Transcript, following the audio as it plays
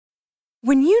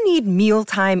When you need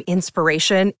mealtime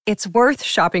inspiration, it's worth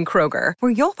shopping Kroger,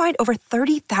 where you'll find over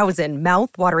 30,000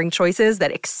 mouth-watering choices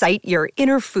that excite your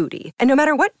inner foodie. And no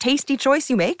matter what tasty choice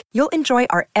you make, you'll enjoy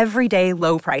our everyday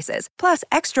low prices, plus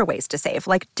extra ways to save,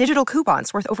 like digital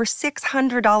coupons worth over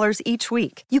 $600 each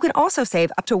week. You can also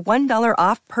save up to $1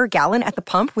 off per gallon at the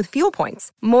pump with fuel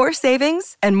points. More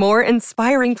savings and more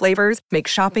inspiring flavors make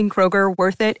shopping Kroger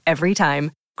worth it every time.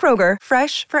 Kroger,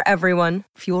 fresh for everyone.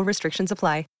 Fuel restrictions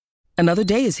apply. Another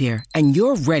day is here, and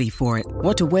you're ready for it.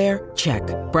 What to wear? Check.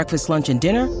 Breakfast, lunch, and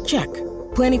dinner? Check.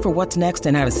 Planning for what's next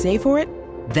and how to save for it?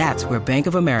 That's where Bank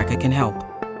of America can help.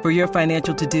 For your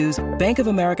financial to-dos, Bank of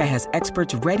America has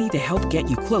experts ready to help get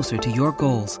you closer to your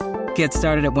goals. Get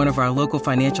started at one of our local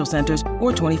financial centers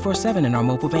or 24/7 in our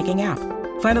mobile banking app.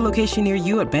 Find a location near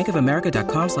you at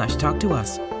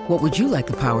bankofamerica.com/talktous. What would you like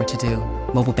the power to do?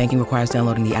 Mobile banking requires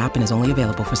downloading the app and is only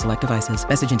available for select devices.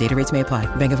 Message and data rates may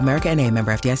apply. Bank of America N.A.,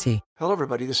 member FDIC. Hello,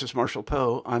 everybody. This is Marshall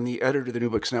Poe. I'm the editor of the New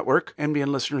Books Network.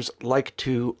 NBN listeners like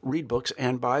to read books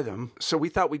and buy them. So we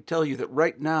thought we'd tell you that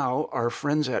right now, our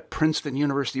friends at Princeton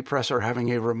University Press are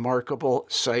having a remarkable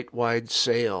site-wide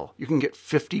sale. You can get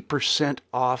 50%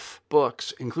 off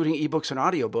books, including ebooks and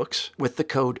audiobooks, with the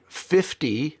code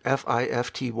 50,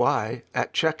 F-I-F-T-Y,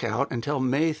 at checkout until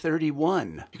May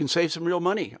 31. You can save some real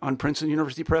money on Princeton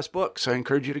University Press books. I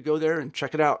encourage you to go there and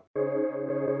check it out.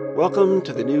 Welcome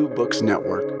to the New Books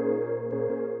Network.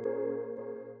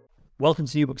 Welcome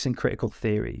to New Books in Critical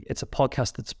Theory. It's a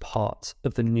podcast that's part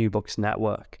of the New Books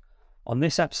Network. On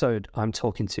this episode, I'm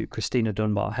talking to Christina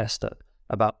Dunbar-Hester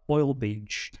about oil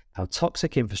beach, how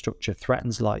toxic infrastructure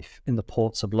threatens life in the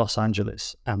ports of Los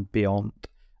Angeles and beyond.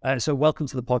 So welcome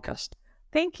to the podcast.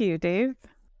 Thank you, Dave.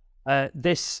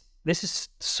 This is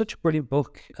such a brilliant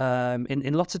book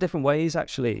in lots of different ways,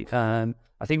 actually. I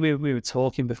think we were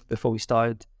talking before we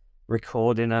started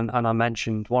recording, and I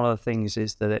mentioned one of the things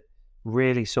is that it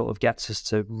really sort of gets us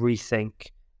to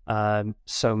rethink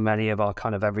so many of our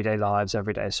kind of everyday lives,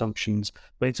 everyday assumptions.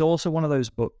 But it's also one of those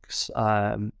books,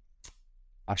 I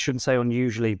shouldn't say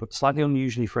unusually, but slightly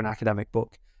unusually for an academic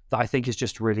book, that I think is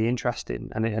just really interesting,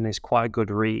 and it's quite a good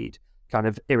read, kind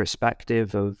of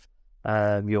irrespective of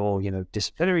your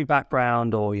disciplinary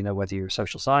background, or whether you're a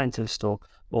social scientist or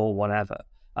whatever.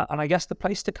 And I guess the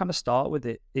place to kind of start with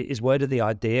it is, where did the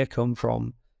idea come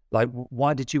from? Like,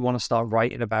 why did you want to start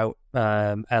writing about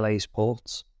LA's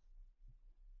ports?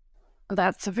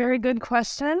 That's a very good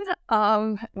question.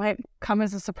 It might come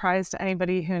as a surprise to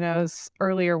anybody who knows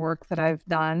earlier work that I've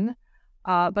done.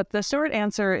 But the short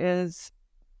answer is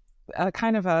a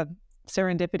kind of a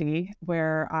serendipity,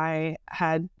 where I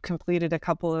had completed a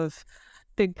couple of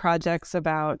big projects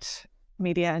about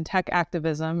media and tech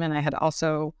activism, and I had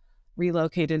also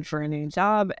relocated for a new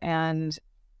job and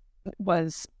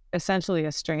was essentially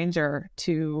a stranger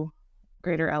to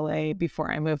Greater LA before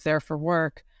I moved there for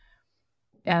work.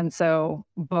 And so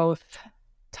both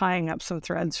tying up some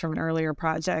threads from an earlier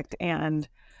project and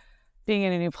being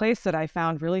in a new place that I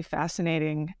found really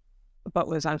fascinating but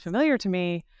was unfamiliar to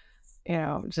me,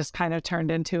 just kind of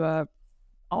turned into a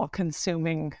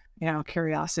all-consuming,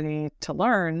 curiosity to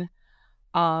learn.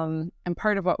 And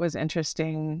part of what was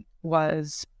interesting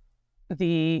was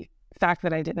the fact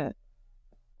that I didn't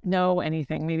know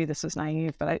anything. Maybe this is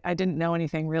naive, but I didn't know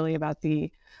anything really about the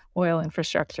oil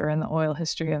infrastructure and the oil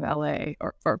history of LA,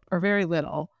 or very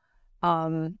little.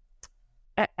 And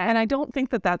I don't think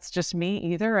that that's just me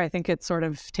either. I think it's sort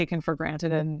of taken for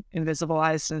granted and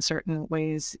invisibilized in certain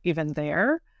ways even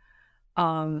there.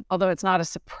 Although it's not a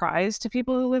surprise to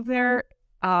people who live there.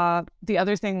 The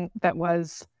other thing that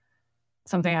was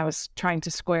something I was trying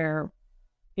to square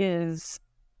is,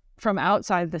 from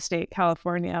outside the state,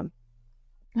 California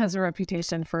has a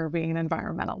reputation for being an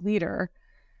environmental leader.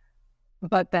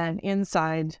 But then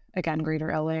inside, again, Greater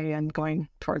LA and going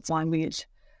towards Long Beach,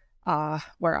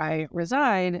 where I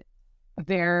reside,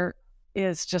 there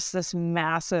is just this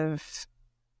massive,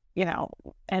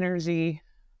 energy,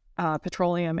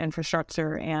 petroleum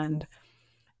infrastructure and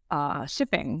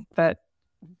shipping that,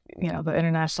 the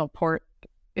international port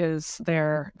is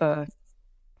there, the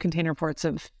container ports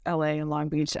of LA and Long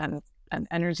Beach and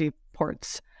energy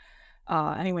ports.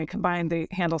 Anyway, combined, they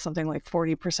handle something like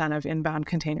 40% of inbound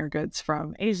container goods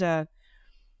from Asia.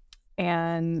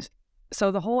 And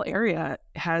so the whole area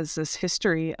has this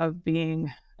history of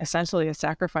being essentially a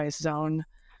sacrifice zone.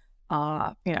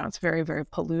 It's very, very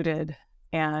polluted.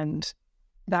 And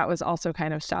that was also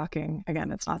kind of shocking.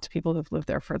 Again, it's not to people who've lived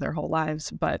there for their whole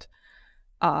lives, but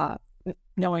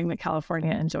knowing that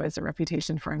California enjoys a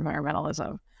reputation for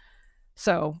environmentalism.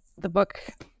 So the book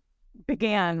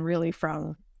began really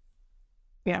from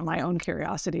my own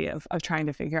curiosity of trying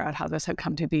to figure out how this had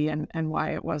come to be and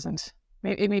why it wasn't.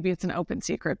 Maybe it's an open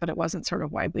secret, but it wasn't sort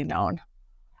of widely known.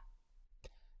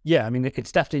 Yeah, I mean,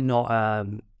 it's definitely not,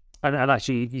 and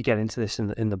actually you get into this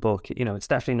in the book, it's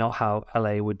definitely not how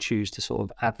LA would choose to sort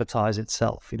of advertise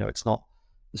itself. It's not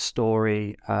the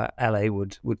story LA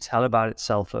would tell about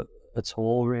itself at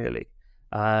all, really.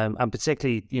 And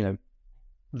particularly,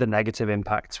 the negative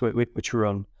impacts which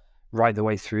run right the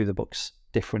way through the book's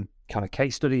different kind of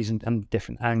case studies and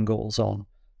different angles on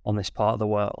this part of the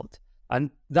world. And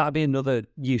that'd be another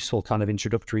useful kind of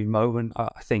introductory moment, I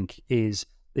think, is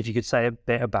if you could say a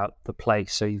bit about the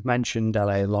place. So you've mentioned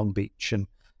LA, Long Beach, and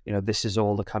this is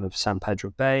all the kind of San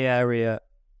Pedro Bay area.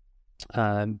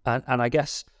 And I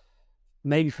guess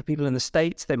maybe for people in the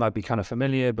States, they might be kind of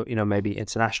familiar, but maybe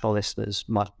international listeners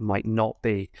might not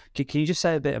be. Can you just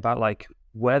say a bit about like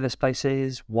where this place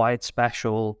is, why it's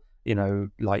special?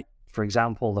 Like, for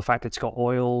example, the fact it's got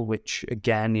oil, which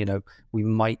again, we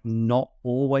might not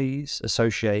always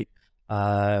associate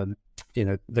the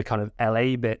kind of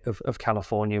LA bit of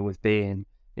California with being,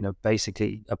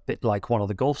 basically a bit like one of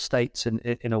the Gulf states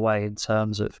in a way, in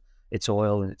terms of its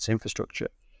oil and its infrastructure.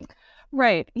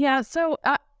 Right. Yeah. So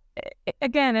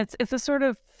again, it's a sort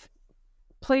of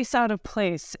place out of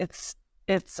place. It's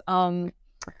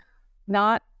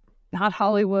not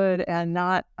Hollywood and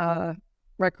not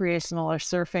recreational or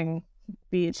surfing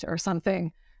beach or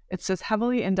something. It's this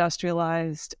heavily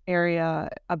industrialized area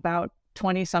about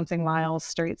 20-something miles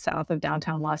straight south of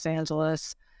downtown Los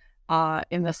Angeles,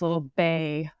 in this little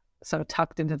bay, so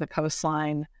tucked into the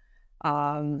coastline,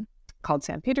 called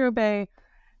San Pedro Bay.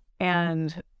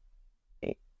 And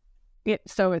it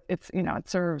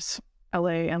serves LA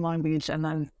and Long Beach, and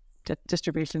then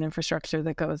distribution infrastructure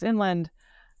that goes inland.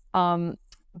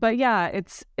 But yeah,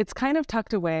 it's kind of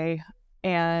tucked away.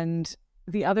 And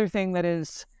the other thing that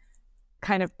is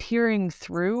kind of peering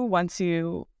through once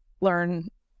you learn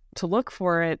to look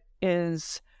for it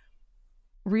is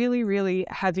really, really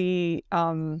heavy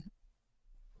animal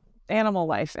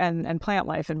life and plant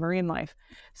life and marine life.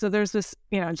 So there's this,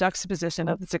 juxtaposition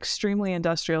of this extremely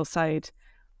industrial site,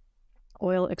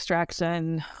 oil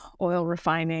extraction, oil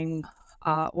refining,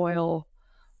 oil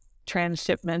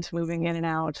transshipment moving in and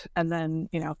out, and then,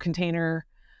 container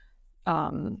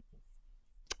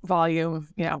volume,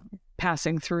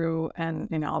 passing through,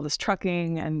 and, all this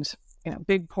trucking and,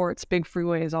 big ports, big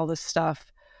freeways, all this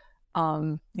stuff.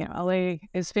 LA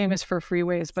is famous for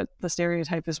freeways, but the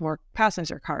stereotype is more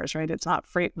passenger cars, right? It's not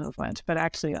freight movement, but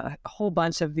actually a whole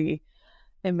bunch of the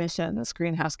emissions,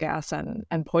 greenhouse gas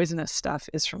and poisonous stuff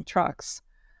is from trucks.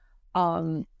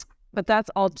 But that's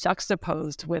all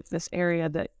juxtaposed with this area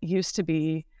that used to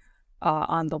be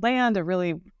on the land, a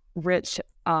really rich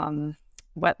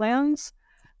wetlands.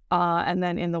 And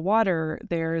then in the water,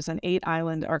 there's an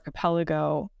 8-island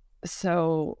archipelago.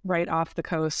 So right off the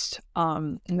coast,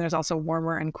 and there's also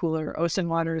warmer and cooler ocean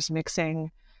waters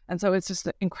mixing. And so it's just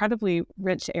an incredibly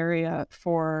rich area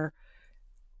for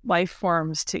life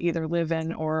forms to either live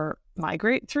in or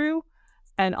migrate through.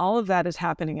 And all of that is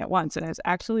happening at once. And it's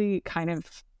actually kind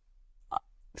of,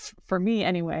 for me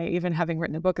anyway, even having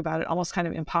written a book about it, almost kind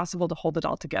of impossible to hold it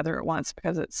all together at once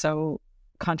because it's so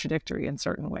contradictory in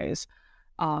certain ways.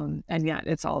 And yet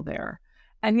it's all there.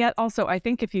 And yet also, I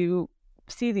think if you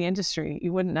see the industry,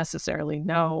 you wouldn't necessarily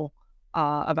know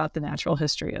about the natural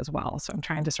history as well. So I'm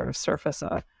trying to sort of surface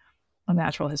a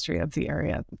natural history of the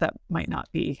area that might not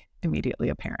be immediately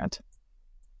apparent.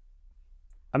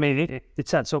 I mean, it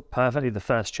sets up perfectly the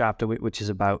first chapter, which is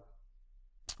about,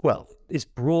 well, it's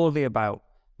broadly about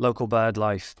local bird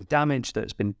life, the damage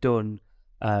that's been done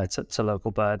to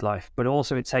local bird life, but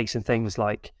also it takes in things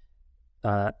like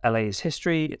LA's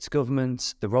history, its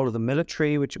government, the role of the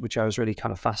military, which I was really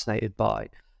kind of fascinated by,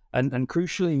 and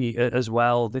crucially as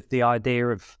well, the idea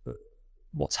of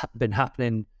what's been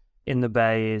happening in the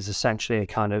Bay is essentially a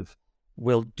kind of,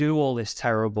 we'll do all this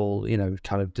terrible,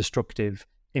 kind of destructive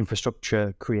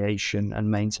infrastructure creation and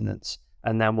maintenance,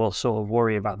 and then we'll sort of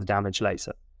worry about the damage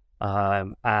later.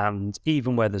 And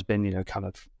even where there's been, kind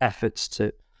of efforts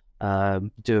to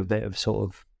do a bit of sort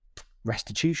of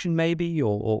restitution maybe,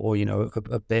 or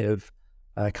a bit of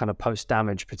kind of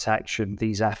post-damage protection,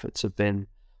 these efforts have been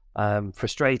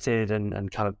frustrated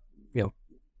and kind of,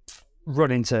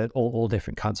 run into all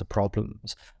different kinds of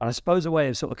problems. And I suppose a way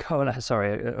of sort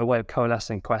of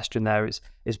coalescing question there is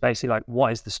basically like,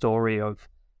 what is the story of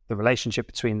the relationship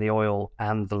between the oil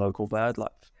and the local bird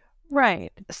life?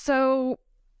 Right. So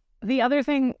the other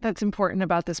thing that's important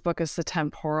about this book is the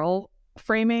temporal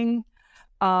framing.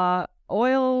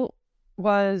 Oil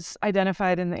was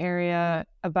identified in the area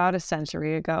about a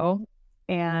century ago,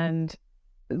 and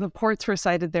the ports were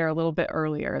sited there a little bit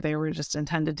earlier. They were just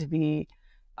intended to be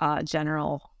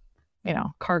general,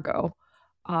 cargo.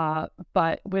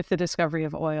 But with the discovery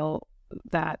of oil,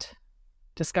 that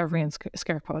discovery in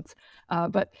scare quotes,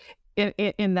 but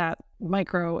in that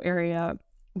micro area,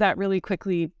 that really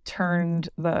quickly turned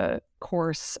the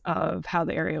course of how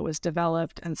the area was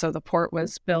developed. And so the port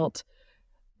was built,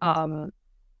 not,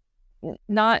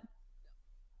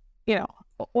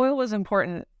 oil was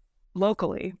important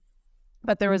locally,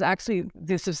 but there was actually,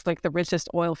 this is like the richest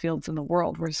oil fields in the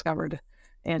world were discovered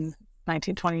in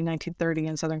 1920, 1930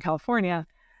 in Southern California.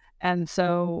 And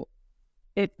so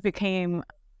it became,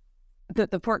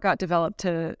 the port got developed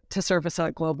to service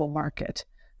a global market,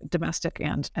 domestic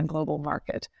and global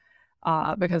market,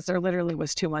 because there literally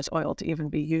was too much oil to even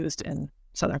be used in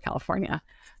Southern California.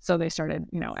 So they started,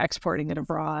 exporting it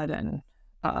abroad and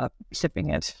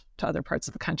shipping it to other parts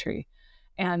of the country.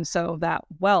 And so that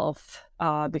wealth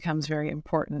becomes very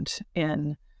important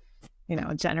in,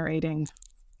 generating,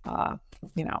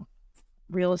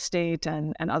 real estate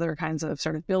and other kinds of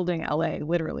sort of building LA,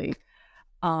 literally.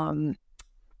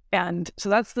 And so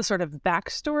that's the sort of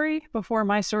backstory before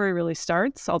my story really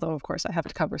starts, although, of course, I have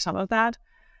to cover some of that.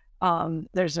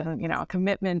 There's a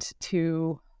commitment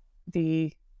to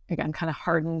the, again, kind of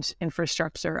hardened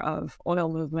infrastructure of oil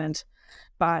movement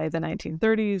by the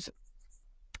 1930s.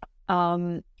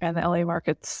 And the LA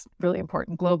market's really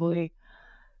important globally.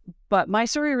 But my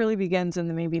story really begins in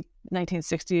the maybe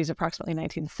 1960s, approximately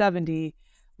 1970,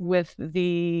 with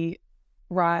the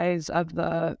rise of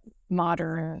the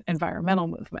modern environmental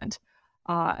movement.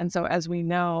 And so as we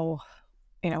know,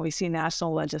 we see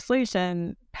national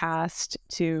legislation passed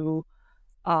to,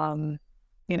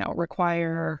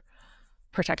 require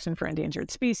protection for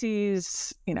endangered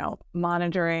species,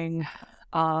 monitoring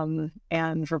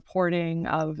and reporting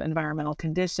of environmental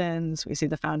conditions. We see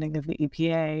the founding of the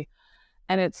EPA.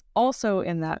 And it's also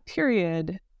in that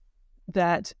period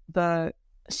that the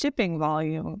shipping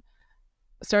volume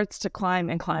starts to climb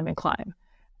and climb and climb.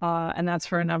 And that's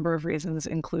for a number of reasons,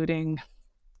 including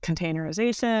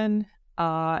containerization,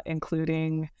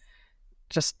 including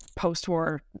just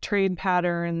post-war trade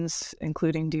patterns,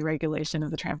 including deregulation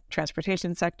of the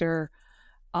transportation sector.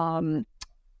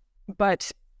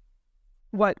 But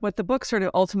what the book sort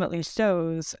of ultimately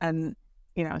shows, and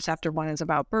chapter 1 is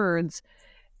about birds,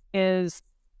 is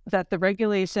that the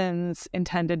regulations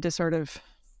intended to sort of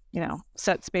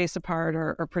set space apart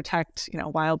or protect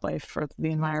wildlife or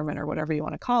the environment or whatever you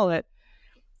want to call it,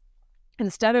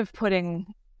 instead of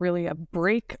putting really a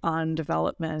brake on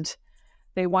development,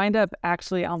 they wind up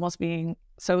actually almost being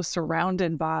so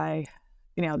surrounded by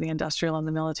the industrial and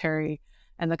the military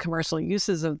and the commercial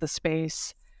uses of the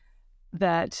space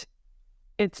that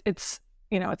it's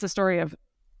a story of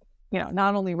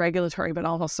not only regulatory but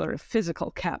almost sort of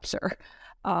physical capture,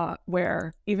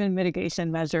 where even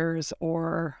mitigation measures,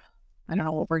 or I don't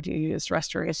know what word you use,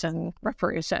 reparation,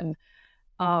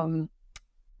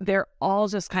 they're all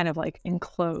just kind of like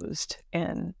enclosed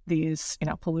in these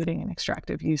polluting and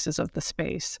extractive uses of the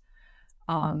space.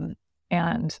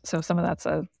 And so some of that's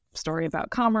a story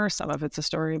about commerce, some of it's a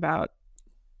story about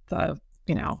the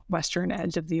western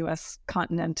edge of the U.S.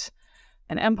 continent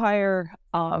and empire.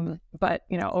 But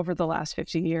over the last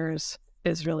 50 years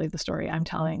is really the story I'm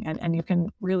telling. And you can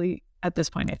really, at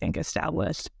this point, I think,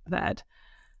 establish that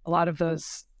a lot of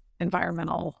those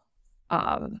environmental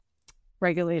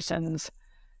regulations,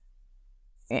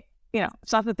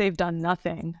 it's not that they've done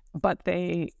nothing, but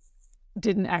they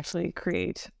didn't actually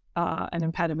create an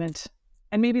impediment.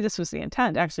 And maybe this was the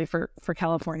intent, actually, for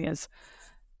California's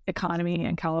economy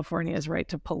and California's right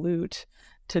to pollute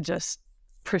to just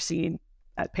proceed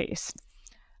at pace.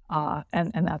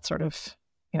 And that sort of,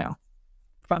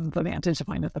 from the vantage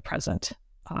point of the present,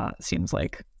 seems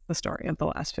like the story of the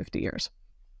last 50 years,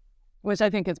 which I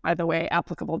think is, by the way,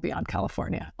 applicable beyond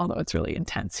California, although it's really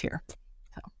intense here.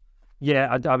 So.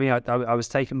 Yeah, I was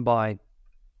taken by, I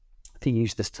think you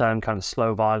used this term, kind of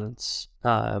slow violence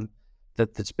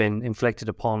that's been inflicted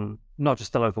upon not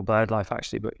just the local bird life,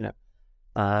 actually, but,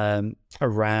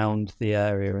 around the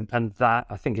area. And that,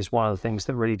 I think, is one of the things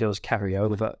that really does carry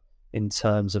over in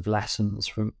terms of lessons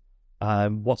from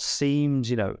what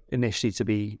seems, initially to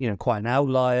be, quite an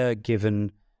outlier,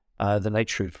 given the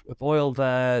nature of oil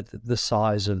there, the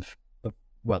size of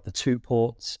the two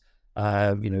ports,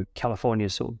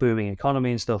 California's sort of booming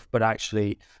economy and stuff, but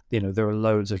actually, there are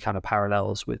loads of kind of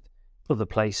parallels with other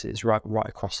places right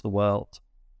across the world.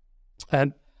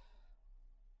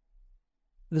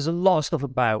 There's a lot of stuff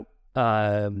about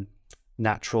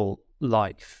natural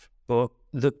life, but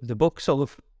the book sort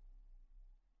of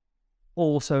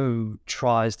also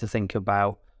tries to think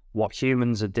about what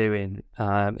humans are doing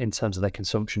in terms of their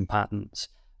consumption patterns.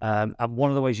 And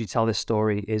one of the ways you tell this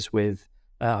story is with,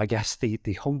 I guess, the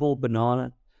humble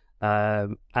banana.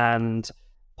 And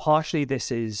partially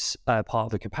this is part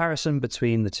of the comparison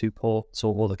between the two ports,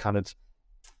 or the kind of,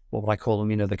 what would I call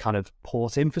them, the kind of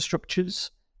port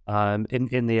infrastructures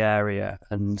in the area.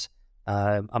 And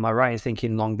am I right in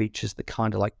thinking Long Beach is the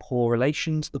kind of like poor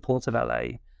relation to the Port of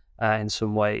LA in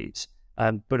some ways?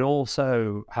 But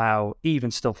also how even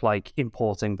stuff like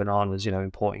importing bananas,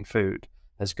 importing food,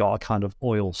 has got a kind of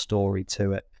oil story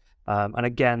to it. And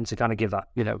again, to kind of give that,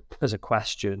 as a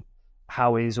question,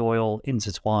 how is oil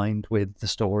intertwined with the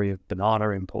story of banana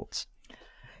imports?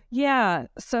 Yeah,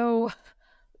 so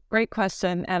great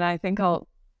question. And I think I'll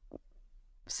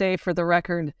say for the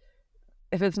record,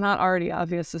 if it's not already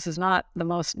obvious, this is not the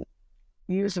most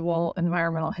usable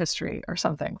environmental history or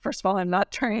something. First of all, I'm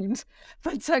not trained,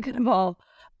 but second of all,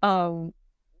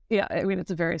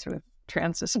 it's a very sort of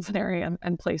transdisciplinary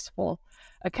and placeful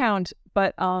account.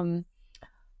 But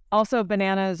also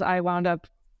bananas, I wanted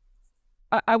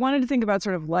to think about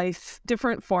sort of life,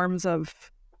 different forms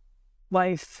of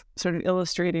life, sort of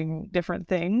illustrating different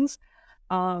things.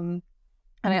 And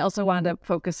I also wound up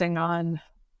focusing on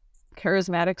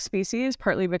charismatic species,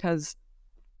 partly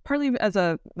as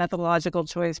a methodological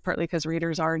choice, partly because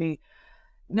readers already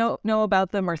know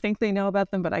about them or think they know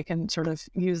about them, but I can sort of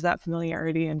use that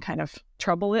familiarity and kind of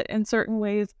trouble it in certain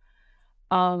ways.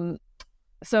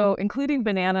 So including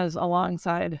bananas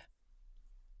alongside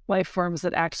life forms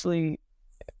that actually,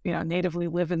 natively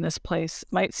live in this place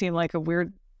might seem like a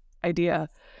weird idea.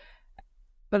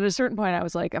 But at a certain point I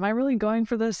was like, am I really going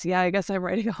for this? Yeah, I guess I'm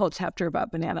writing a whole chapter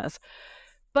about bananas.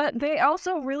 But they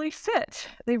also really fit.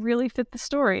 They really fit the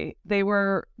story.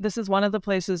 This is one of the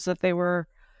places that they were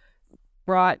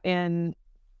brought in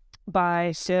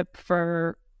by ship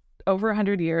for over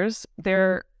 100 years.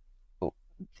 They're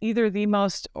either the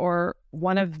most or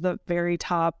one of the very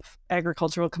top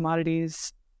agricultural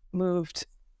commodities moved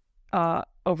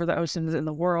over the oceans in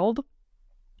the world.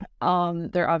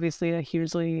 They're obviously a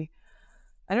hugely,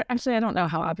 I don't know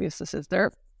how obvious this is.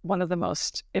 They're one of the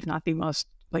most, if not the most,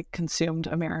 consumed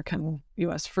American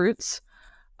U.S. fruits.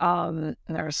 And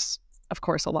there's, of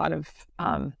course, a lot of,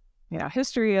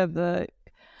 history of the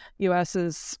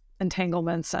U.S.'s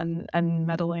entanglements and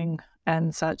meddling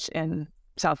and such in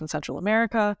South and Central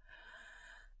America.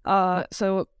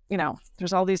 So,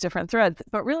 there's all these different threads,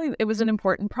 but really it was an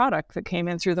important product that came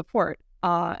in through the port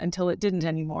until it didn't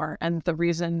anymore. And the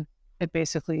reason it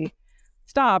basically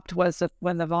stopped was that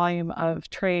when the volume of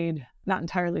trade, not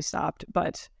entirely stopped,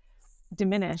 but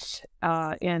diminished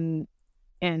in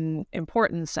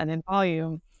importance and in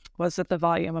volume, was that the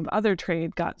volume of other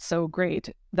trade got so great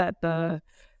that the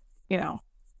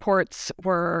ports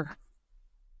were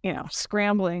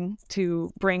scrambling to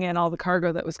bring in all the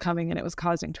cargo that was coming, and it was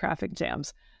causing traffic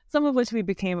jams, some of which we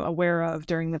became aware of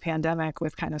during the pandemic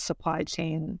with kind of supply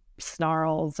chain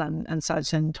snarls and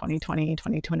such in 2020,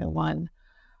 2021.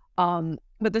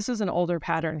 But this is an older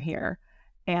pattern here.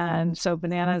 And so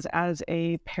bananas as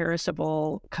a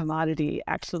perishable commodity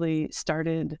actually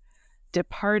started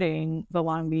departing the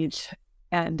Long Beach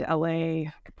and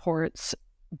LA ports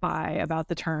by about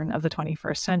the turn of the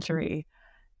 21st century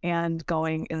and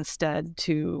going instead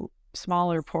to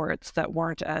smaller ports that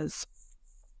weren't as,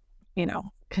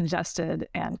 congested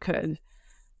and could,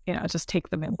 just take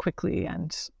them in quickly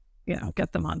and,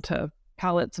 get them onto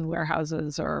pallets and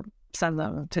warehouses or send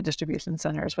them to distribution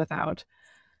centers without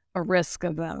a risk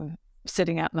of them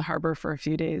sitting out in the harbor for a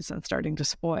few days and starting to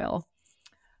spoil.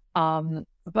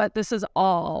 But this is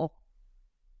all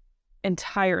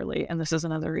entirely, and this is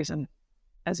another reason,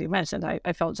 as you mentioned,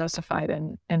 I felt justified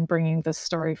in bringing this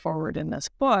story forward in this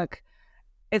book.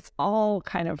 It's all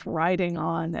kind of riding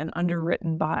on and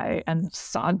underwritten by and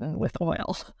sodden with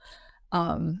oil,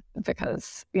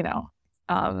 because,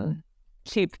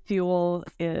 cheap fuel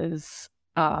is,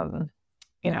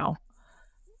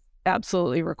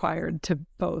 absolutely required to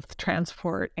both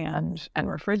transport and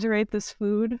refrigerate this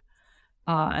food,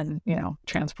 and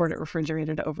transport it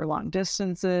refrigerated over long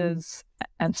distances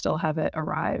and still have it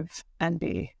arrive and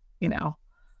be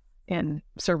in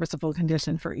serviceable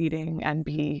condition for eating and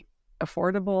be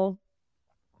affordable.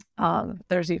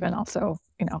 There's even also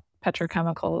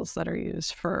petrochemicals that are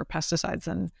used for pesticides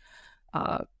and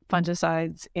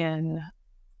fungicides in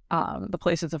the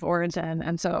places of origin,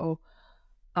 and so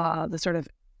the sort of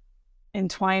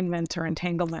entwinement or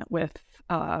entanglement with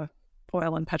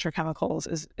oil and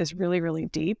petrochemicals is really, really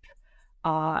deep,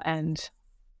 and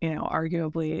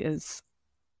arguably is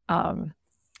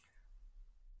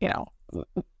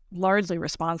largely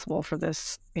responsible for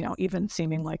this, even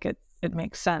seeming like it it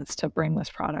makes sense to bring this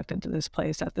product into this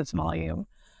place at this volume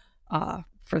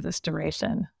for this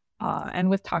duration, and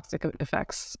with toxic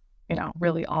effects,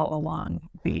 really all along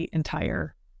the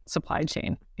entire supply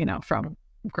chain, from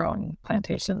growing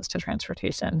plantations to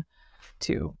transportation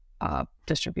to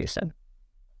distribution.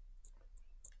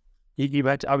 You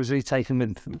mentioned, I was really taken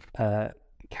with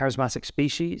charismatic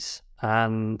species,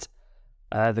 and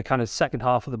the kind of second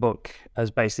half of the book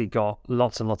has basically got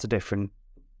lots and lots of different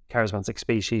charismatic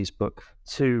species, but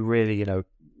two really,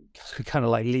 kind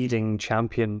of like leading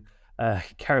champion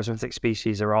charismatic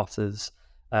species are otters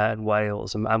and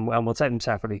whales, and we'll take them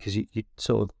separately because you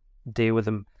sort of deal with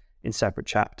them in separate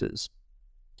chapters.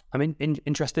 I'm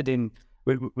interested in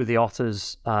with the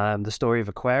otters, the story of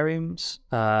aquariums,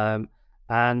 and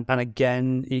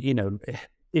again,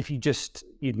 if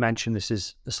you'd mentioned this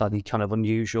is a slightly kind of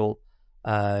unusual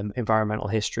environmental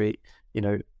history,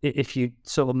 if you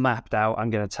sort of mapped out, I'm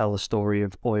going to tell the story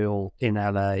of oil in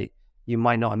LA, you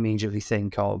might not immediately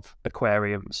think of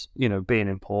aquariums, being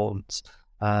important,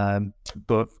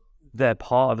 but they're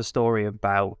part of a story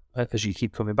about, as you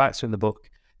keep coming back to in the book,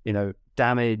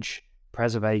 damage,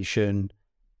 preservation,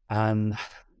 and I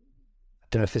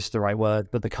don't know if this is the right word,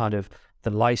 but the kind of the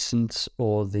license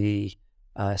or the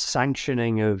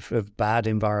sanctioning of bad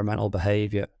environmental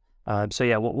behavior. So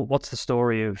yeah, what's the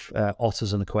story of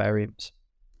otters and aquariums?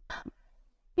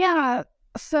 Yeah,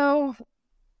 so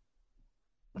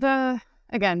the,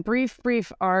 again,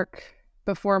 brief arc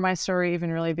before my story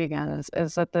even really began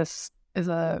is that this is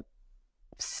a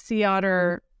sea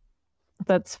otter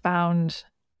that's found,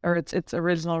 or its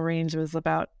original range was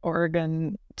about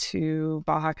Oregon to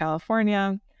Baja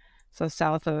California, so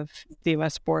south of the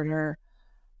U.S. border,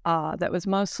 that was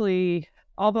mostly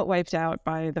all but wiped out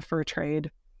by the fur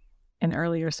trade in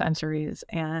earlier centuries.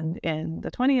 And in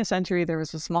the 20th century, there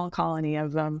was a small colony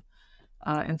of them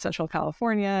in Central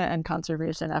California, and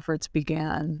conservation efforts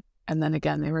began. And then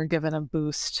again, they were given a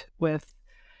boost with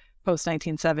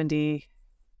post-1970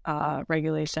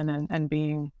 regulation and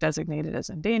being designated as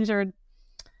endangered.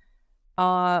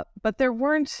 But there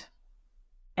weren't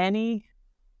many,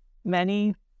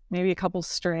 maybe a couple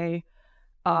stray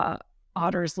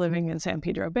otters living in San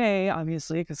Pedro Bay,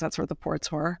 obviously, because that's where the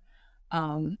ports were.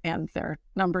 And their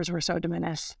numbers were so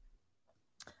diminished.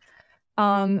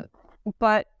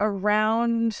 But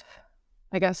around,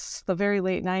 I guess, the very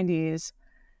late 90s,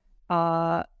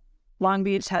 Long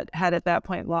Beach had at that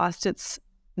point lost its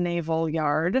naval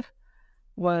yard,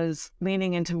 was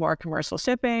leaning into more commercial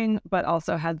shipping, but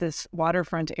also had this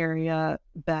waterfront area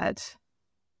that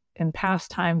in past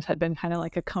times had been kind of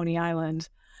like a Coney Island.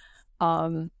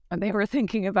 And they were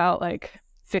thinking about like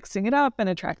fixing it up and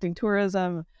attracting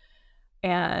tourism.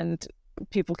 And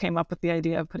people came up with the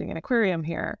idea of putting an aquarium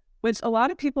here, which a lot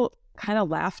of people kind of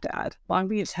laughed at. Long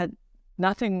Beach had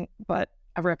nothing but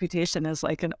a reputation as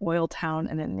like an oil town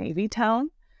and a Navy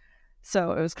town.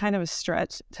 So it was kind of a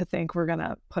stretch to think we're going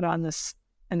to put on this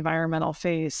environmental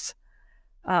face.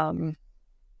 And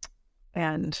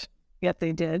yet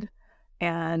they did.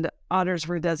 And otters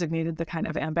were designated the kind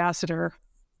of ambassador,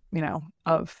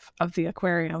 of the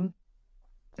aquarium,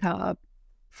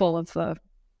 full of the,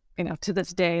 to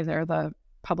this day, they're the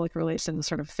public relations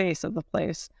sort of face of the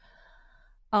place.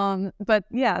 But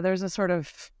yeah, there's a sort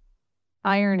of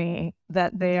irony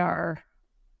that they are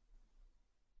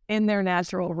in their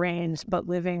natural range, but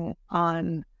living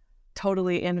on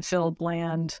totally infilled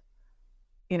land,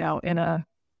 in a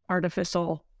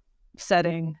artificial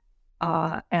setting,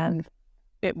 and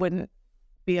it wouldn't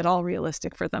be at all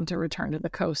realistic for them to return to the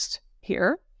coast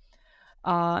here.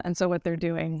 And so what they're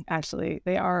doing, actually,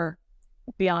 they are,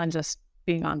 beyond just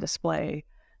being on display,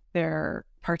 they're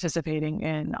participating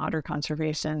in otter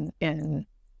conservation in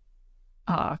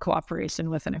cooperation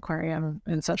with an aquarium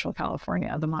in Central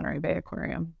California, the Monterey Bay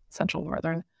Aquarium, Central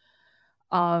Northern.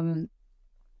 And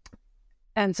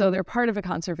so they're part of a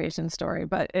conservation story,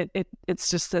 but it's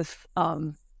just this,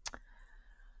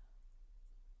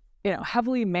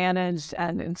 heavily managed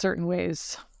and in certain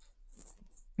ways,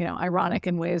 ironic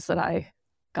in ways that I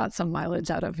got some mileage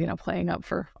out of, playing up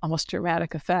for almost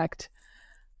dramatic effect.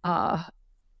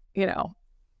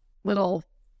 Little,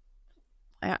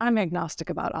 I'm agnostic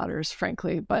about otters,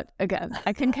 frankly, but again,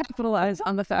 I can capitalize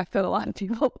on the fact that a lot of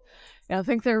people,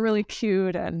 think they're really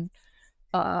cute and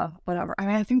whatever. I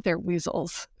mean, I think they're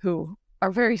weasels who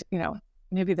are very,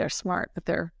 maybe they're smart, but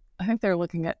I think they're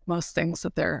looking at most things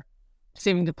that they're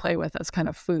seeming to play with as kind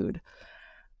of food.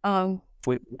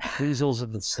 Weasels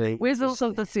of the sea. Weasels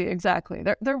of the sea, exactly.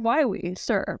 They're wily,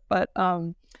 sure, but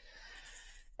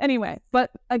anyway.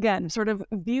 But again, sort of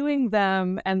viewing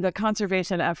them and the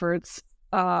conservation efforts,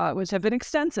 which have been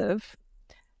extensive,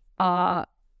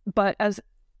 but as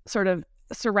sort of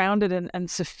surrounded and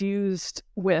suffused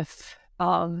with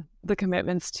the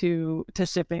commitments to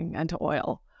shipping and to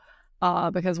oil,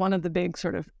 because one of the big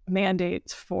sort of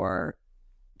mandates for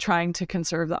trying to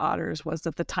conserve the otters was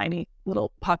that the tiny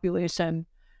little population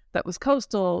that was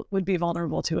coastal would be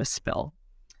vulnerable to a spill,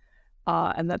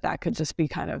 and that could just be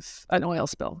kind of an oil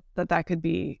spill, that could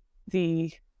be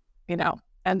the,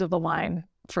 end of the line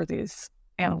for these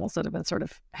animals that have been sort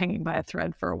of hanging by a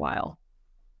thread for a while.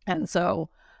 And so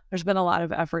there's been a lot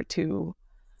of effort to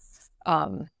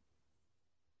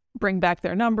bring back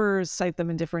their numbers, cite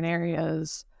them in different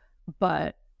areas,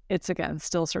 but it's, again,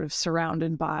 still sort of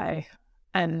surrounded by,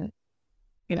 and,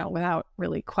 without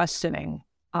really questioning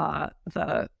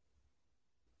the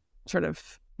sort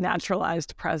of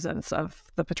naturalized presence of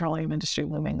the petroleum industry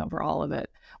looming over all of it,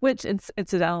 which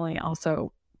incidentally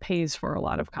also pays for a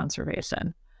lot of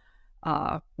conservation,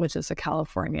 which is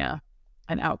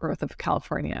an outgrowth of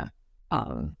California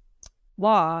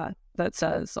law that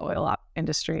says the oil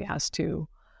industry has to,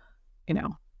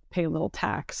 pay a little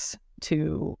tax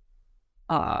to,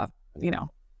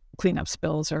 clean up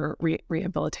spills or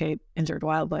rehabilitate injured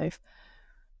wildlife.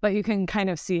 But you can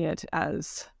kind of see it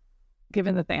as,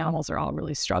 given that the animals are all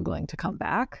really struggling to come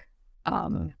back,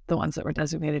 the ones that were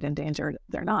designated endangered,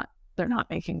 they're not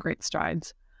making great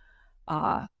strides.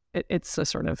 It's a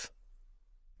sort of,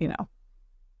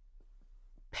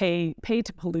 pay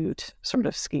to pollute sort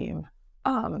of scheme.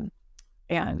 And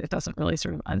it doesn't really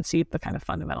sort of unseat the kind of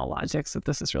fundamental logics that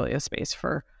this is really a space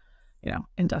for,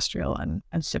 industrial and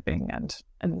shipping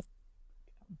and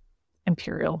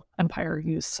imperial empire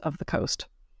use of the coast.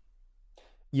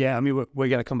 Yeah, I mean, we're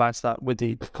going to come back to that with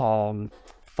the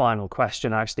final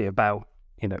question, actually, about,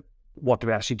 what do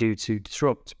we actually do to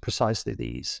disrupt precisely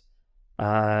these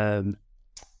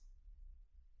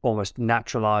almost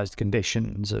naturalized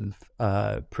conditions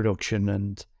of production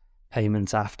and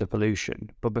payment after pollution.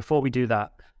 But before we do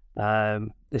that,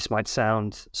 this might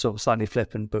sound sort of slightly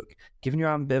flippant, but given your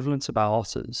ambivalence about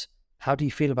otters, how do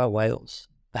you feel about whales?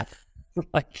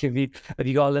 Like, have you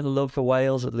got a little love for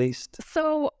whales at least?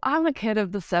 So I'm a kid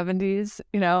of the 70s,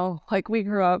 like we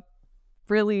grew up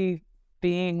really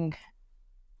being,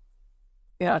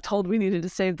 told we needed to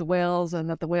save the whales and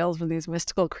that the whales were these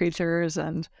mystical creatures.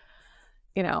 And,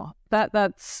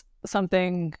 that's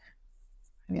something,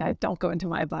 I don't go into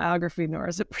my biography, nor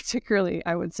is it particularly,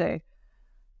 I would say,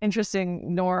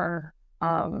 interesting, nor...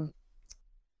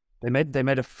 They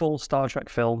made a full Star Trek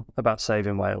film about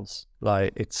saving whales.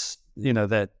 Like, it's,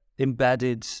 they're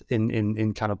embedded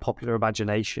in kind of popular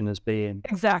imagination as being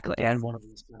exactly, again, one of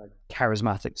these kind of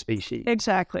charismatic species.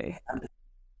 Exactly.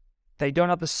 They don't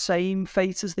have the same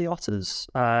fate as the otters,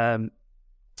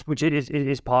 which it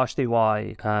is partially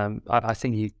why I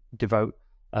think you devote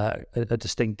a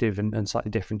distinctive and slightly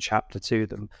different chapter to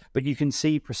them. But you can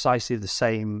see precisely the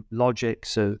same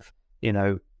logics of,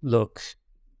 look,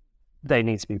 they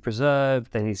need to be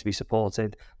preserved, they need to be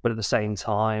supported, but at the same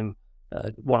time,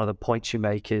 one of the points you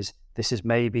make is this is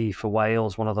maybe for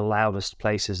whales one of the loudest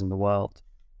places in the world.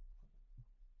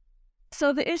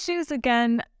 So the issues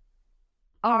again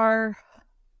are,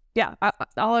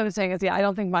 all I was saying is, I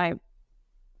don't think my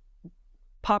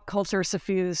pop culture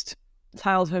suffused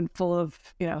childhood full of,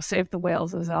 save the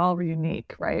whales is all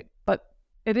unique, right? But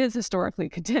it is historically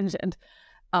contingent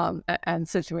and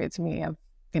situates me of,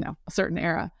 a certain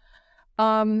era.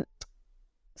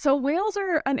 So whales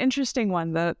are an interesting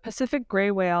one. The Pacific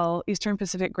gray whale, Eastern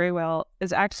Pacific gray whale,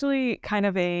 is actually kind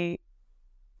of a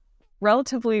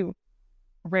relatively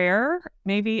rare,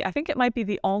 maybe, I think it might be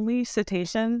the only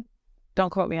cetacean,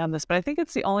 don't quote me on this, but I think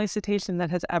it's the only cetacean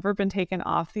that has ever been taken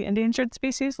off the endangered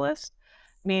species list,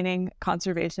 meaning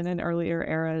conservation in earlier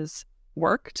eras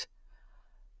worked.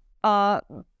 But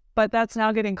that's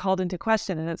now getting called into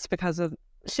question, and it's because of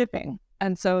shipping.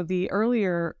 And so the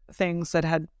earlier things that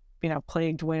had,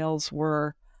 plagued whales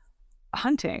were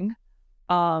hunting.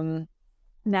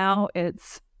 Now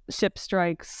it's ship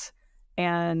strikes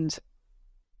and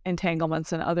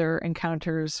entanglements and other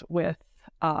encounters with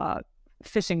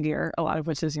fishing gear, a lot of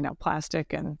which is,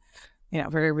 plastic and,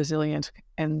 very resilient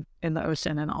in the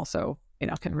ocean, and also,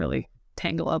 can really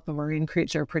tangle up a marine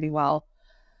creature pretty well.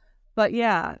 But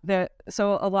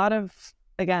so a lot of,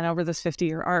 again, over this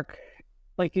 50-year arc,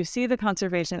 like you see the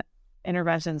conservation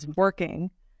interventions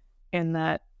working in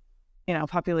that,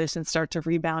 populations start to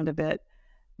rebound a bit,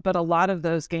 but a lot of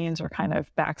those gains are kind of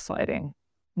backsliding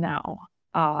now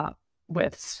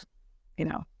with,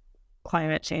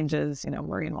 climate changes,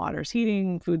 marine waters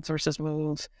heating, food sources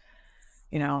move,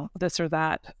 this or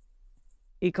that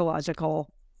ecological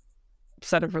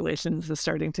set of relations is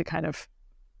starting to kind of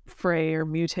fray or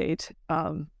mutate.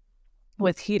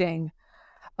 with heating.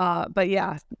 But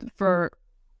yeah, for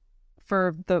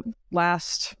the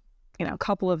last,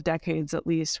 couple of decades at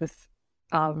least, with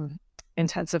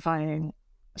intensifying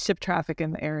ship traffic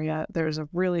in the area, there's a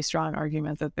really strong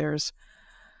argument that there's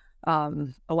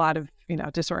a lot of,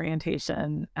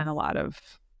 disorientation and a lot of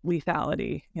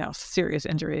lethality, serious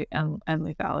injury and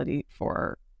lethality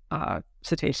for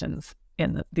cetaceans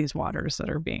in these waters that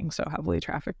are being so heavily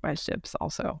trafficked by ships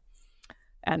also.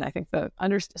 And I think the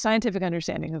scientific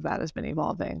understanding of that has been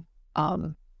evolving.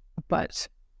 But,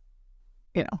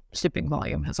 shipping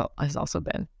volume has also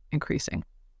been increasing.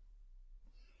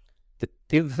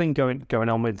 The other thing going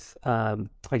on with, I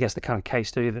guess, the kind of case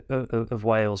study of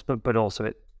whales, but also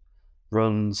it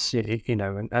runs,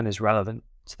 and is relevant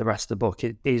to the rest of the book,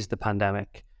 it is the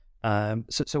pandemic.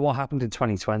 So what happened in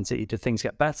 2020? Did things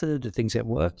get better? Did things get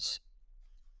worse?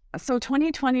 So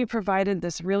 2020 provided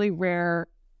this really rare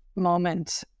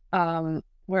moment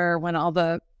where, when all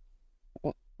the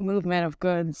movement of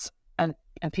goods and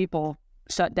people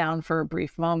shut down for a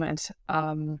brief moment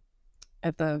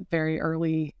at the very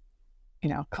early,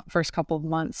 first couple of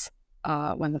months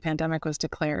when the pandemic was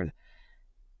declared.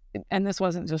 And this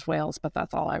wasn't just whales, but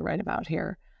that's all I write about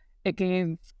here. It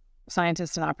gave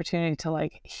scientists an opportunity to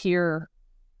hear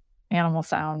animal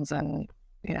sounds and,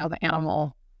 the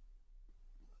animal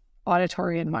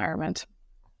auditory environment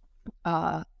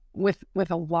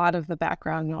with a lot of the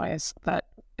background noise that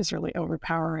is really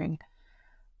overpowering.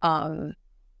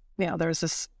 There's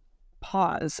this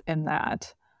pause in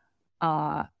that.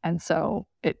 And so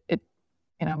it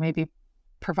maybe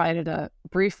provided a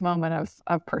brief moment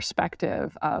of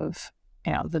perspective of,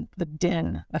 the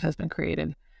din that has been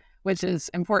created, which is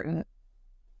important,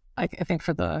 I think,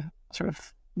 for the sort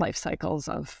of life cycles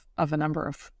of a number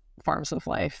of forms of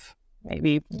life,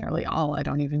 maybe nearly all, I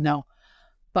don't even know.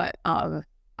 But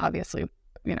obviously,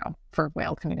 for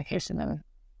whale communication and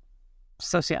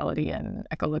sociality and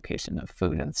echolocation of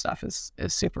food and stuff is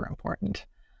super important.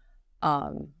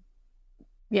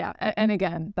 Yeah, and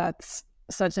again, that's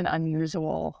such an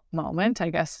unusual moment. I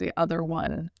guess the other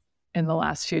one in the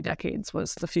last few decades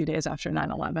was the few days after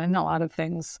 9/11. A lot of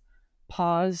things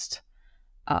paused.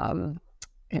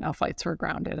 Flights were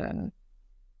grounded and,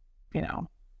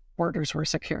 borders were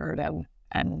secured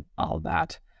and all of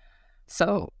that.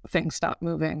 So things stopped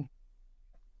moving.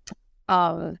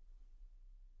 Yeah.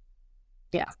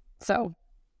 So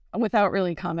without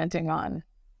really commenting on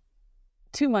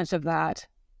too much of that,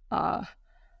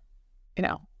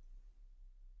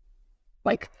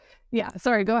 yeah,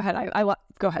 sorry, go ahead.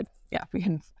 Go ahead. Yeah, we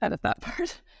can edit that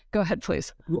part. Go ahead,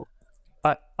 please.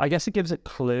 I guess it gives a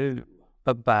clue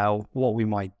about what we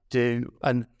might do.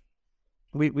 And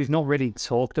we've not really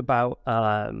talked about,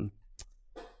 I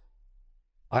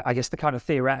guess, the kind of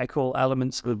theoretical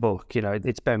elements of the book.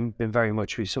 It's been very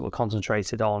much, we sort of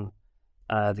concentrated on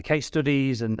the case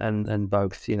studies and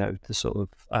both, the sort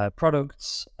of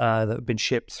products that have been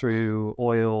shipped through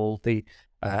oil, the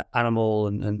animal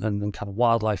and kind of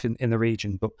wildlife in the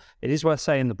region. But it is worth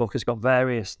saying the book has got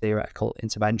various theoretical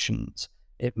interventions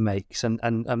it makes. And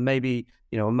maybe,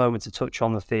 a moment to touch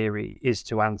on the theory is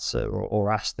to answer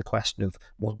or ask the question of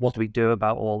what do we do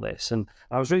about all this? And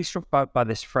I was really struck by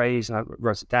this phrase, and I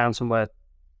wrote it down somewhere,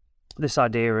 this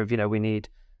idea of, we need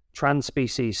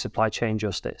trans-species supply chain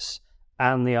justice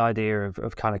and the idea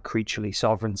of kind of creaturely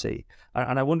sovereignty.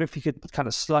 And I wonder if you could kind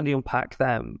of slightly unpack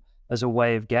them as a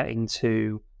way of getting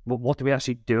to what do we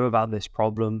actually do about this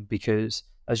problem? Because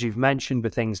as you've mentioned,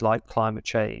 with things like climate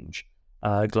change,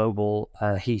 global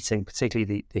heating,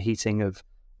 particularly the heating of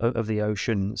the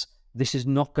oceans, this is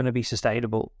not going to be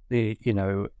sustainable.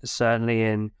 Certainly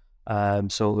in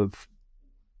sort of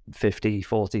 50,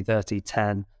 40, 30,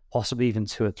 10, possibly even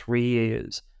 2 or 3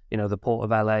 years, the Port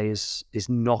of LA is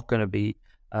not going to be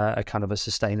a kind of a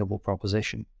sustainable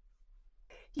proposition.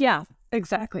 Yeah,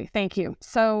 exactly. Thank you.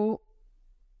 So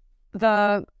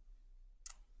the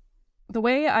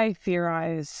way I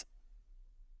theorize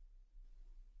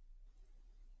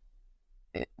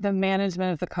the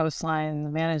management of the coastline, the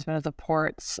management of the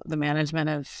ports, the management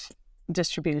of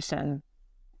distribution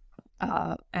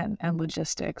and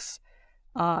logistics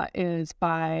is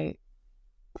by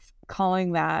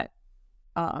calling that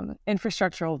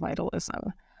infrastructural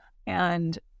vitalism.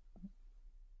 And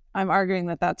I'm arguing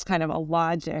that that's kind of a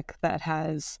logic that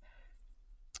has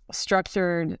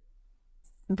structured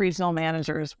regional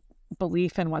managers'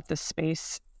 belief in what this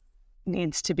space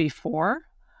needs to be for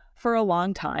a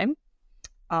long time,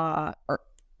 or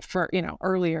for,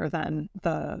 earlier than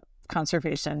the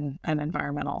conservation and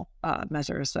environmental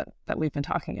measures that we've been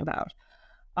talking about,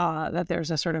 that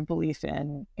there's a sort of belief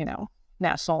in,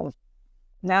 national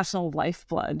national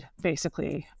lifeblood,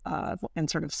 basically, and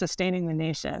sort of sustaining the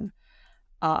nation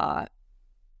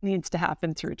needs to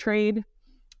happen through trade.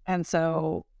 And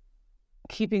so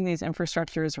keeping these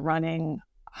infrastructures running,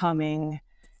 humming,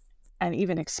 and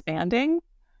even expanding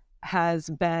has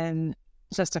been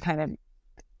just a kind of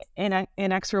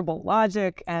inexorable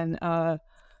logic, and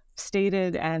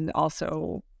stated, and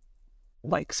also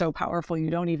like so powerful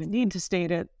you don't even need to state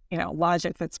it,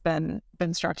 logic that's been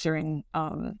structuring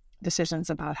decisions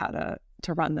about how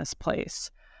to run this place.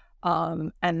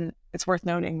 And it's worth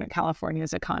noting that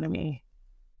California's economy,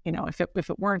 if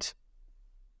it weren't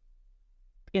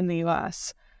in the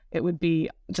US, it would be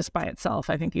just by itself,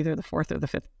 I think, either the fourth or the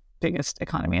fifth biggest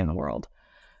economy in the world.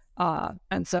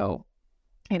 And so,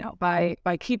 by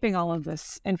keeping all of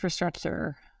this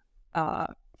infrastructure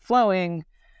flowing,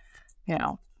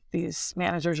 these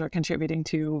managers are contributing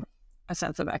to a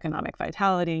sense of economic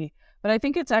vitality. But I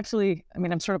think it's actually,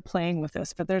 I'm sort of playing with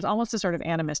this, but there's almost a sort of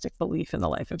animistic belief in the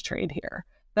life of trade here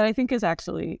that I think is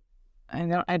actually,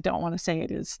 I don't want to say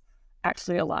it is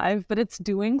actually alive, but it's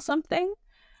doing something.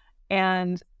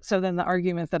 And so then the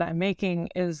argument that I'm making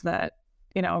is that,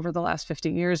 over the last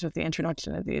 50 years with the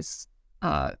introduction of these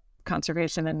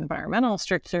conservation and environmental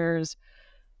strictures,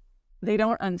 they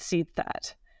don't unseat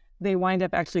that. They wind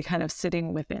up actually kind of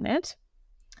sitting within it,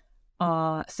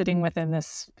 sitting within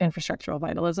this infrastructural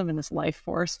vitalism and this life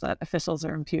force that officials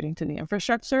are imputing to the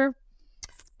infrastructure.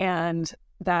 And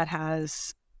that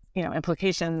has,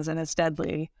 implications, and it's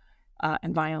deadly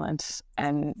and violent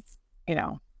and,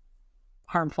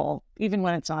 harmful, even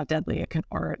when it's not deadly, it can,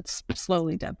 or it's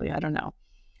slowly deadly, I don't know,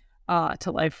 to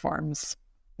life forms,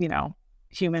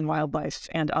 human, wildlife,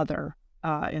 and other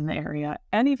in the area,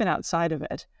 and even outside of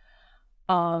it.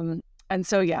 And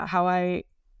so, how I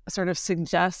sort of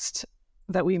suggest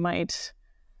that we might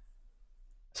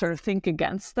sort of think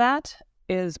against that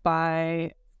is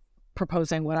by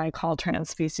proposing what I call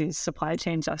trans-species supply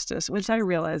chain justice, which I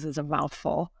realize is a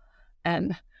mouthful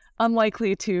and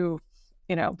unlikely to,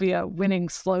 be a winning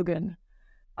slogan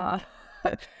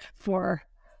for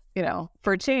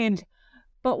change.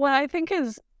 But what I think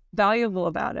is valuable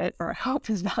about it, or I hope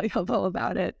is valuable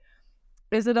about it,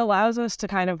 is it allows us to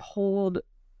kind of hold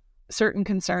certain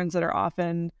concerns that are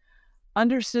often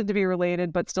understood to be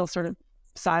related, but still sort of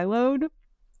siloed,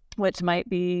 which might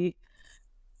be,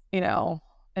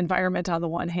 environment on the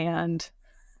one hand,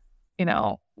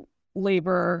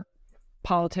 labor,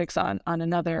 politics on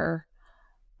another,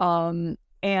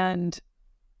 and,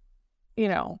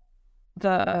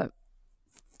 the,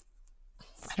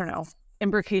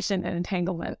 imbrication and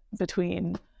entanglement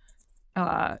between,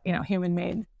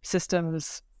 human-made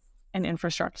systems and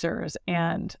infrastructures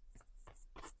and,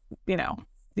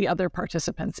 the other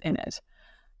participants in it.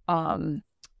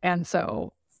 And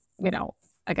so,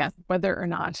 again, whether or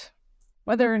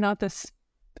not this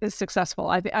is successful,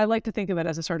 I like to think of it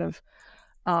as a sort of,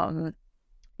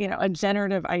 a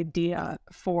generative idea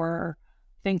for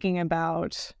thinking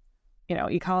about,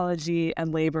 ecology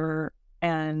and labor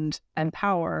and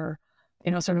power,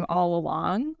 sort of all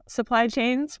along supply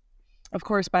chains. Of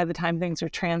course, by the time things are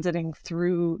transiting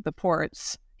through the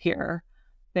ports here,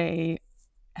 they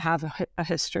have a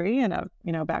history and a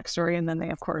backstory, and then they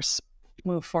of course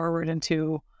move forward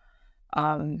into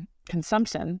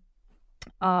consumption.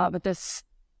 But this,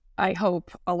 I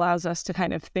hope, allows us to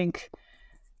kind of think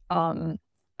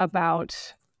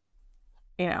about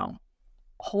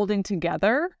holding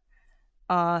together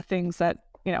things that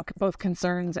both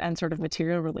concerns and sort of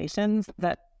material relations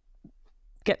that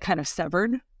get kind of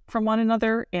severed from one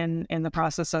another in the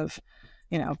process of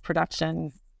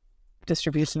production,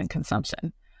 distribution, and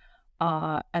consumption.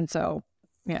 And so,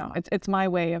 it's my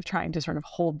way of trying to sort of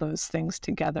hold those things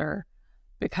together,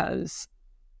 because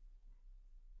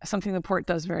something the port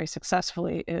does very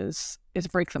successfully is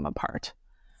break them apart.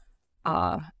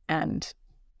 And,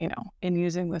 in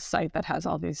using this site that has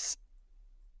all these,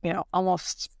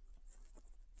 almost,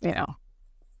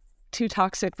 too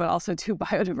toxic, but also too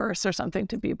biodiverse or something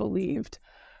to be believed,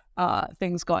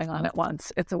 things going on at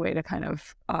once, it's a way to kind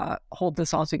of hold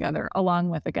this all together, along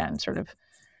with, again, sort of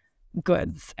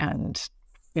goods and,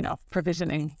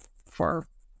 provisioning for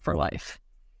life.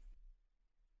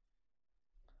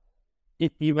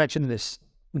 You mentioned this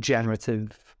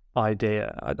generative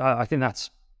idea. I think that's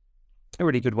a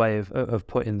really good way of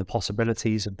putting the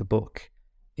possibilities of the book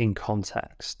in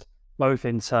context, both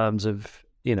in terms of,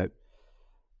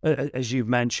 as you've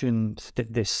mentioned,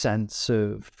 this sense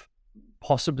of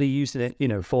possibly using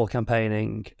it, for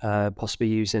campaigning, possibly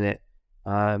using it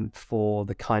for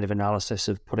the kind of analysis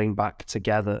of putting back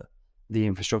together the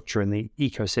infrastructure and the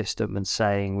ecosystem and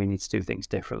saying we need to do things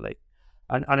differently.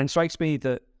 And it strikes me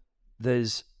that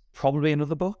there's probably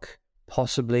another book,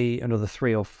 possibly another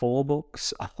 3 or 4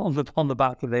 books on the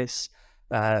back of this,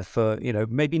 for,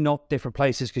 maybe not different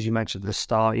places, because you mentioned at the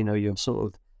start, your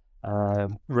sort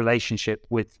of relationship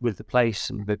with the place,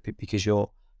 and because you're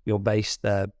based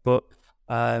there, but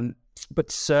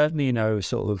certainly,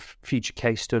 sort of future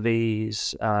case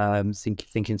studies,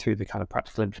 thinking through the kind of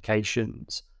practical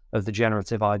implications of the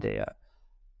generative idea.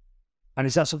 And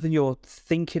is that something you're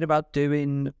thinking about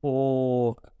doing,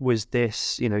 or was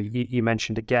this, you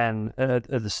mentioned again at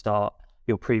the start,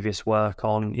 your previous work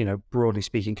on, broadly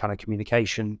speaking, kind of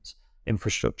communications,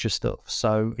 infrastructure stuff.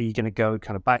 So are you going to go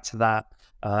kind of back to that,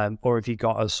 or have you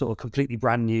got a sort of completely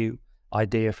brand new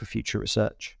idea for future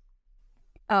research?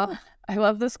 I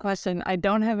love this question. I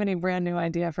don't have any brand new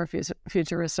idea for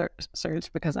future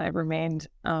research because I've remained,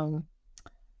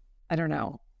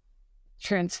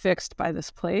 transfixed by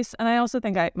this place. And I also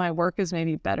think my work is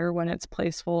maybe better when it's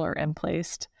placeful or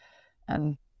emplaced.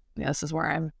 And this is where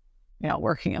I'm,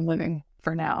 working and living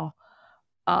for now.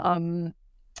 But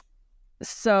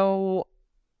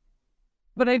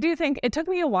I do think it took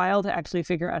me a while to actually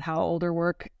figure out how older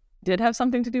work did have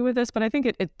something to do with this, but I think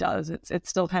it does. It's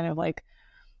still kind of like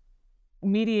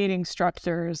mediating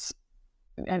structures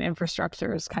and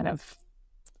infrastructures, kind of,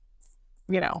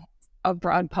 a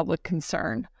broad public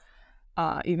concern.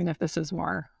 Even if this is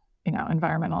more,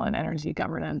 environmental and energy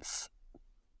governance,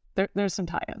 there's some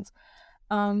tie-ins.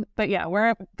 But yeah,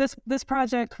 where this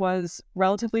project was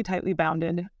relatively tightly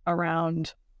bounded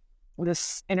around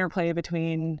this interplay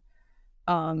between,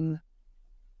 this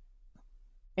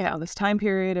time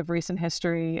period of recent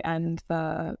history and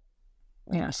the,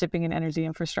 shipping and energy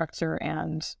infrastructure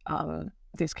and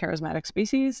these charismatic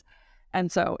species. And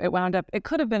so it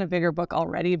could have been a bigger book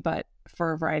already, but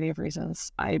for a variety of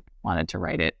reasons, I wanted to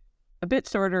write it a bit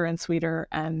shorter and sweeter,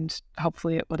 and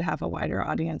hopefully it would have a wider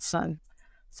audience on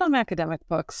some academic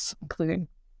books, including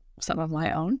some of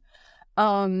my own.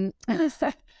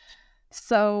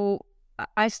 So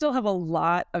I still have a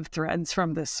lot of threads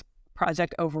from this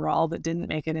project overall that didn't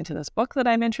make it into this book that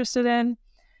I'm interested in.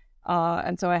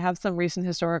 And so I have some recent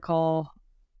historical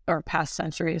or past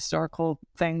century historical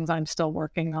things I'm still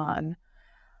working on.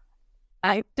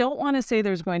 I don't want to say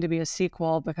there's going to be a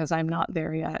sequel because I'm not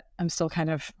there yet. I'm still kind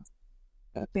of,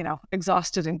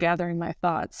 exhausted in gathering my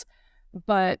thoughts.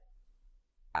 But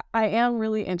I am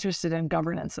really interested in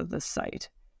governance of this site.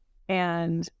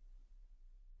 And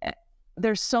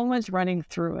there's so much running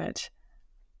through it,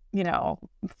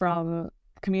 from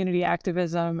community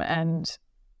activism and,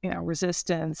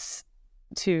 resistance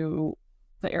to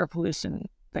the air pollution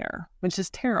there, which is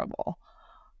terrible.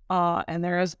 And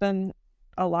there has been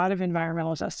a lot of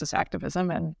environmental justice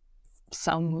activism and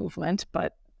some movement,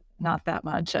 but not that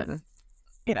much. And,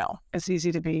 it's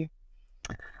easy to be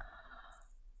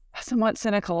somewhat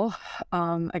cynical.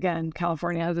 Again,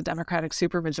 California has a Democratic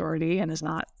supermajority and is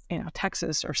not,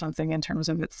 Texas or something in terms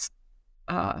of its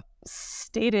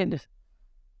stated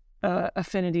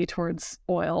affinity towards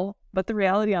oil, but the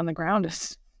reality on the ground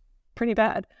is pretty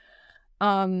bad.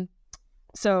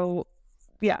 So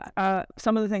yeah,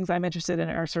 some of the things I'm interested in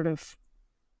are sort of,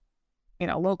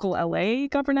 local LA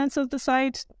governance of the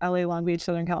site, LA, Long Beach,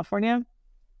 Southern California,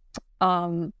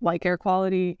 like air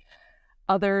quality.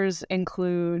 Others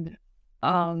include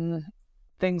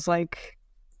things like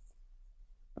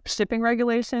shipping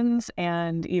regulations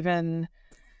and even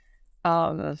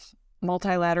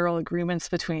multilateral agreements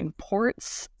between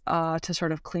ports to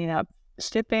sort of clean up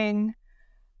shipping.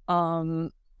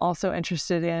 Also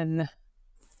interested in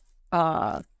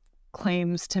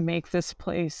claims to make this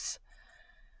place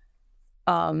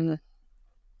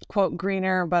quote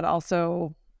greener, but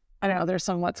also, I don't know, there's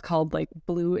some what's called like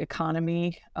blue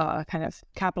economy, kind of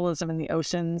capitalism in the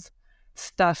oceans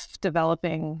stuff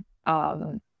developing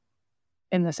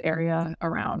in this area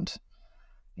around,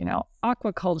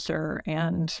 aquaculture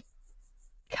and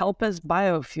kelp as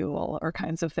biofuel or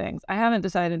kinds of things. I haven't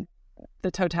decided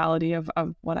the totality of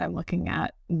what I'm looking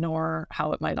at, nor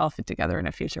how it might all fit together in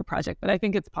a future project. But I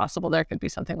think it's possible there could be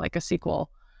something like a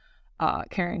sequel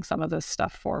carrying some of this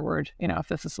stuff forward, if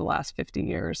this is the last 50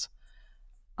 years,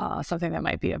 something that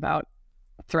might be about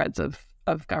threads of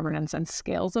governance and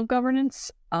scales of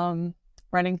governance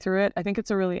running through it. I think it's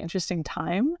a really interesting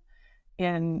time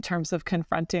in terms of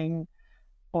confronting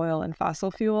oil and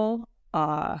fossil fuel,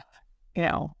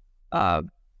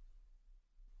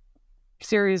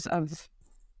 series of,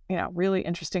 really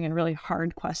interesting and really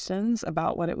hard questions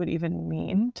about what it would even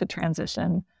mean to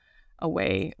transition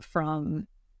away from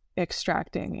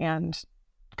extracting and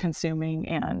consuming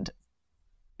and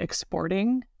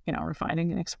exporting,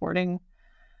 refining and exporting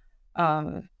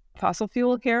fossil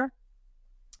fuel here.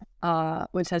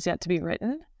 which has yet to be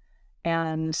written.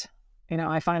 And,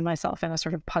 I find myself in a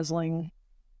sort of puzzling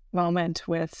moment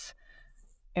with,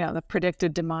 the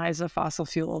predicted demise of fossil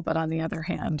fuel. But on the other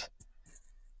hand,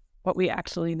 what we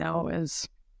actually know is,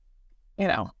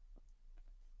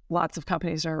 lots of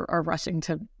companies are rushing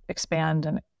to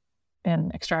expand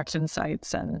in extraction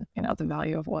sites, and the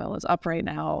value of oil is up right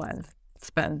now, and it's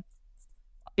been,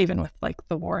 even with like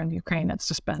the war in Ukraine, it's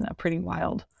just been a pretty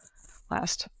wild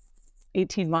last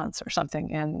 18 months or something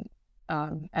in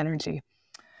energy.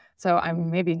 So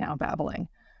I'm maybe now babbling,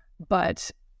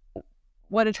 but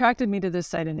what attracted me to this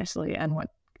site initially, and what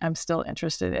I'm still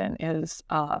interested in, is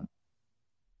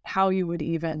how you would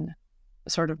even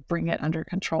sort of bring it under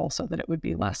control so that it would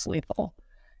be less lethal,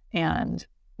 and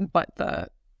but the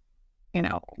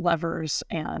levers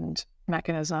and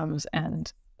mechanisms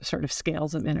and sort of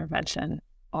scales of intervention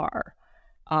are,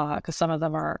 because some of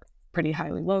them are pretty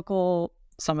highly local,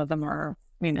 some of them are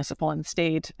municipal and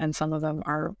state, and some of them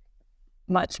are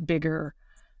much bigger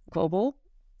global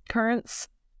currents.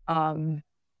 And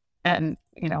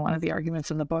one of the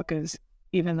arguments in the book is,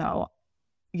 even though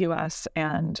U.S.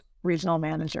 and regional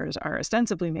managers are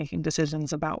ostensibly making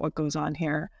decisions about what goes on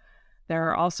here, there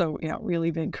are also,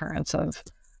 really big currents of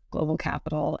global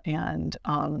capital and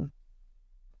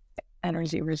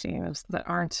energy regimes that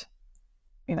aren't,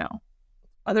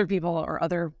 other people or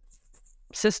other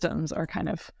systems are kind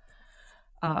of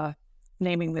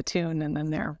naming the tune, and then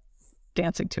they're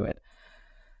dancing to it.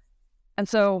 And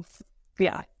so,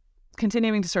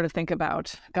 continuing to sort of think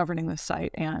about governing this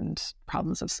site and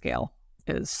problems of scale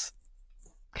is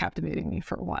captivating me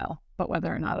for a while. But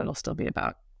whether or not it'll still be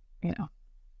about,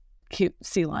 cute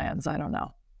sea lions, I don't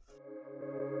know.